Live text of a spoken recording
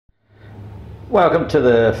Welcome to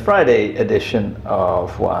the Friday edition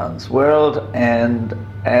of Juan's World, and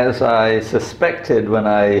as I suspected when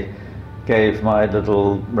I gave my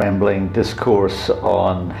little rambling discourse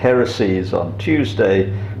on heresies on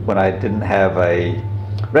Tuesday, when I didn't have a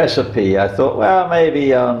recipe, I thought, well,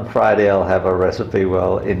 maybe on Friday I'll have a recipe.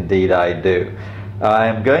 Well, indeed I do.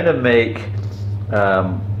 I'm going to make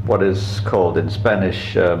what is called in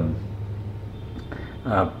Spanish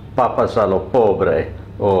papas a lo pobre,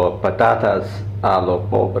 or patatas a lo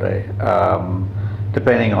pobre.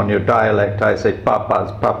 Depending on your dialect, I say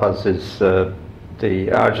papas. Papas is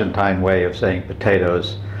the Argentine way of saying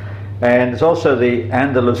potatoes. And it's also the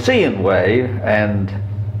Andalusian way, and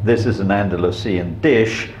this is an Andalusian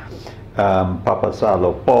dish. Papas a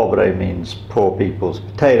lo pobre means poor people's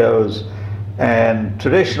potatoes, and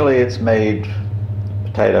traditionally it's made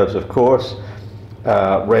potatoes, of course,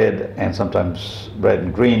 red and sometimes red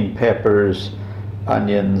and green peppers,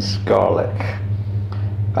 onions, garlic,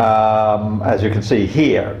 as you can see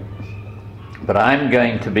here. But I'm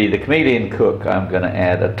going to be the comedian cook. I'm going to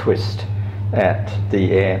add a twist at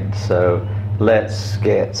the end. So let's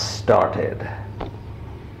get started.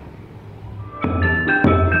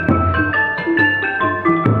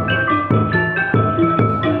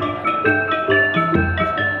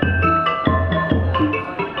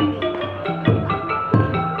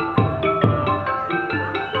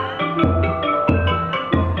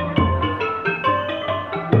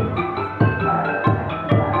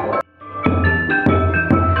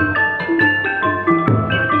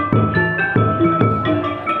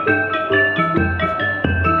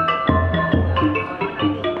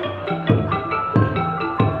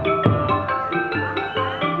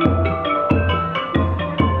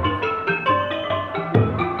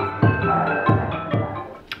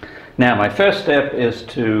 Now, my first step is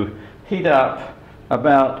to heat up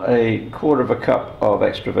about 1/4 cup of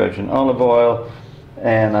extra virgin olive oil,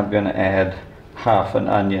 and I'm going to add half an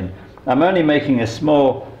onion. I'm only making a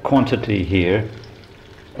small quantity here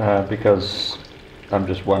because I'm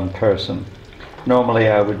just one person. Normally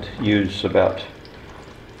I would use about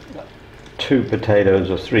 2 potatoes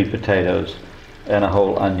or 3 potatoes and a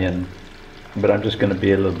whole onion, but I'm just going to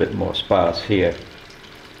be a little bit more sparse here.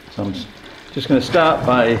 So I'm just going to start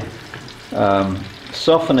by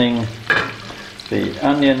softening the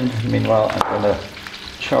onion. Meanwhile, I'm going to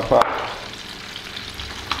chop up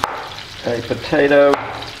a potato.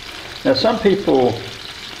 Now, some people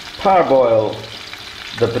parboil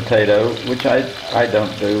the potato, which I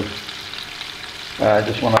don't do. I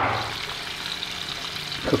just want to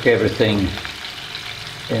cook everything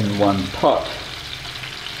in one pot,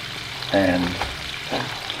 and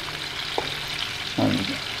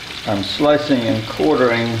I'm slicing and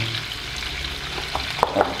quartering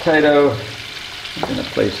a potato. I'm going to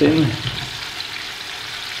place in.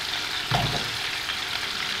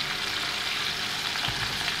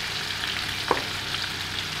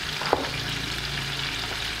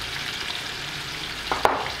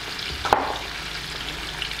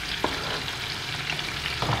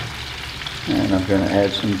 And I'm going to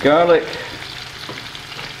add some garlic.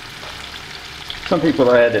 Some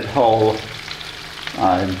people add it whole.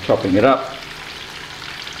 I'm chopping it up.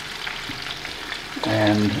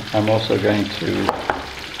 And I'm also going to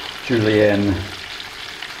julienne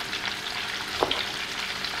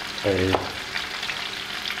a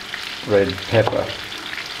red pepper.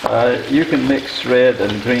 You can mix red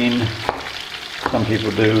and green. Some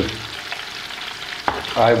people do.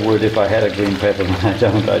 I would if I had a green pepper, but I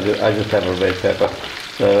don't. I just have a red pepper.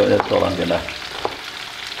 So that's all I'm going to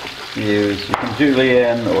use. You can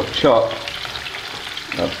julienne or chop.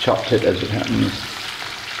 I've chopped it as it happens.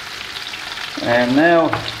 And now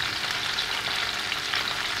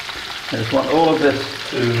I just want all of this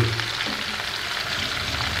to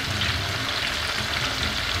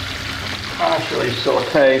partially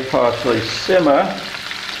saute, partially simmer.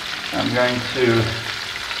 I'm going to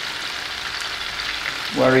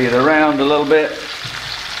worry it around a little bit.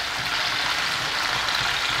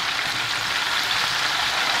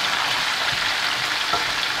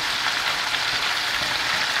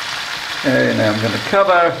 Okay, now I'm going to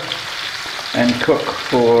cover and cook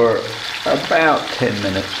for about 10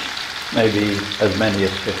 minutes, maybe as many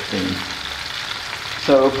as 15.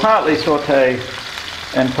 So partly saute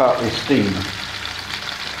and partly steam.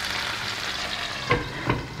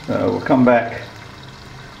 So we'll come back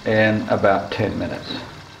in about 10 minutes.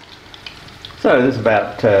 So this is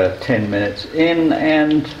about 10 minutes in,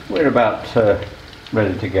 and we're about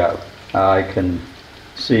ready to go. I can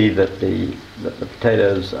see that the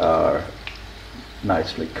potatoes are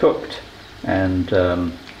nicely cooked, and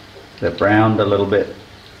they're browned a little bit,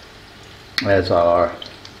 as are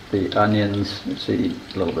the onions. You see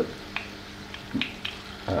a little bit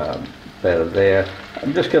better there.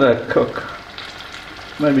 I'm just going to cook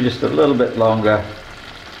maybe just a little bit longer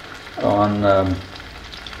on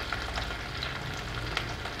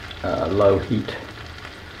low heat,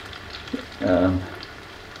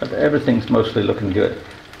 but everything's mostly looking good.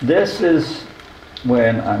 This is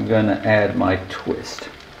when I'm going to add my twist.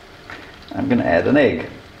 I'm going to add an egg.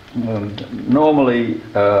 And normally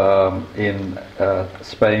in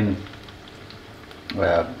Spain,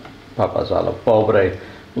 papas a la pobre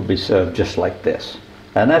will be served just like this,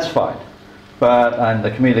 and that's fine. But I'm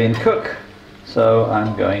the chameleon cook, so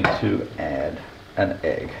I'm going to add an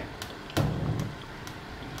egg.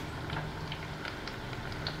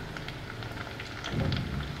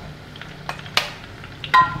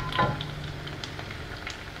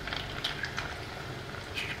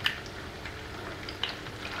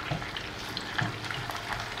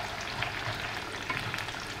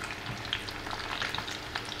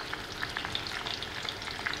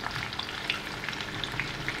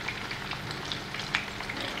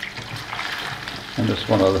 I just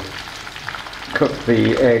want to cook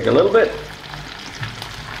the egg a little bit.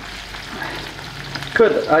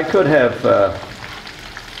 I could have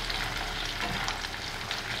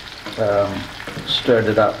stirred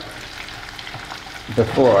it up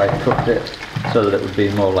before I cooked it so that it would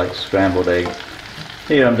be more like scrambled egg.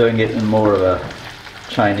 Here I'm doing it in more of a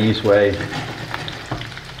Chinese way.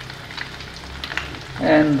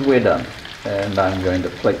 And we're done. And I'm going to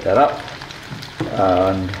plate that up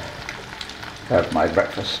and have my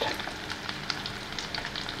breakfast.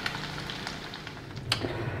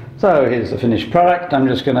 So here's the finished product. I'm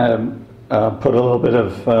just going to put a little bit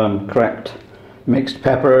of cracked mixed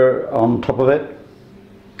pepper on top of it.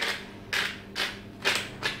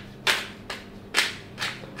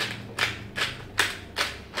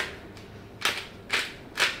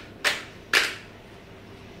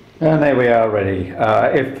 And there we are, ready.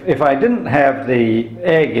 If I didn't have the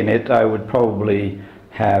egg in it, I would probably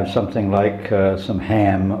have something like some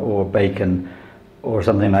ham or bacon or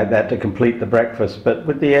something like that to complete the breakfast. But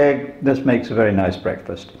with the egg, this makes a very nice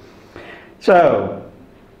breakfast. So,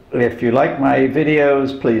 if you like my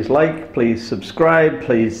videos, please like, please subscribe,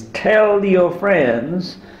 please tell your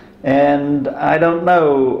friends. And I don't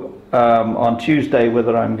know on Tuesday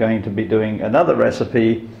whether I'm going to be doing another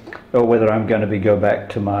recipe or whether I'm going to go back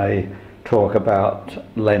to my talk about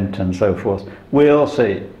Lent and so forth. We'll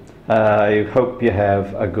see. I hope you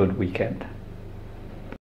have a good weekend.